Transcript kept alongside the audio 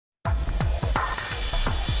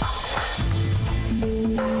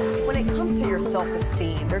When it comes to your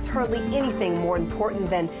self-esteem, there's hardly anything more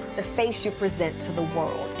important than the face you present to the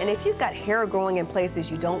world. And if you've got hair growing in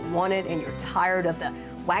places you don't want it and you're tired of the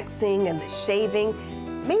waxing and the shaving,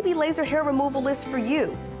 maybe laser hair removal is for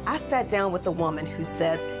you. I sat down with a woman who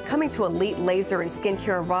says coming to Elite Laser and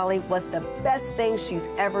Skincare in Raleigh was the best thing she's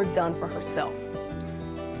ever done for herself.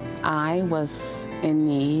 I was in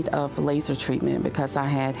need of laser treatment because I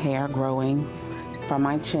had hair growing from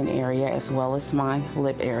my chin area as well as my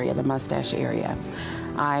lip area, the mustache area.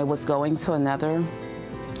 I was going to another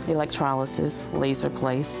electrolysis laser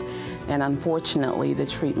place, and unfortunately the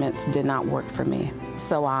treatments did not work for me.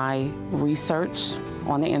 So I researched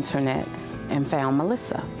on the internet and found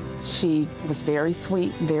Melissa. She was very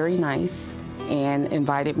sweet, very nice, and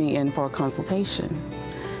invited me in for a consultation.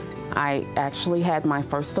 I actually had my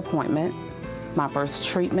first appointment, my first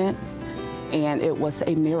treatment, and it was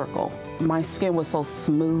a miracle. My skin was so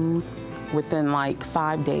smooth within like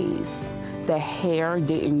 5 days. The hair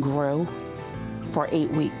didn't grow for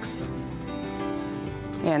 8 weeks.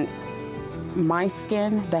 And my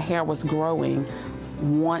skin, the hair was growing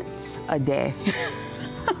once a day.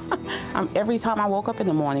 Every time I woke up in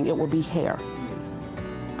the morning, it would be hair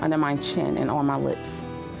under my chin and on my lips.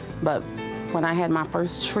 But when I had my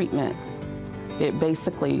first treatment, it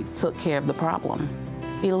basically took care of the problem.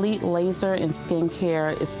 Elite Laser and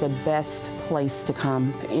Skincare is the best place to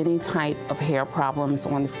come. Any type of hair problems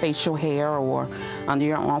on the facial hair or under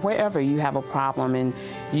your arm, wherever you have a problem and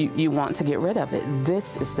you want to get rid of it, this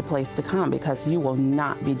is the place to come because you will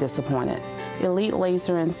not be disappointed. Elite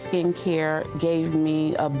Laser and Skincare gave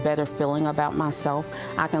me a better feeling about myself.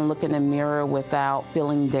 I can look in the mirror without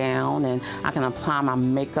feeling down, and I can apply my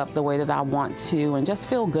makeup the way that I want to and just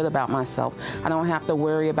feel good about myself. I don't have to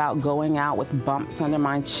worry about going out with bumps under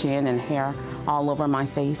my chin and hair all over my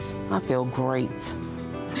face. I feel great.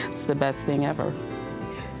 It's the best thing ever.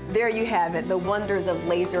 There you have it, the wonders of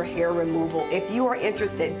laser hair removal. If you are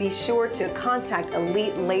interested, be sure to contact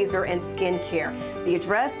Elite Laser and Skincare. The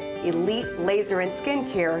address,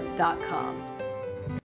 elitelaserandskincare.com.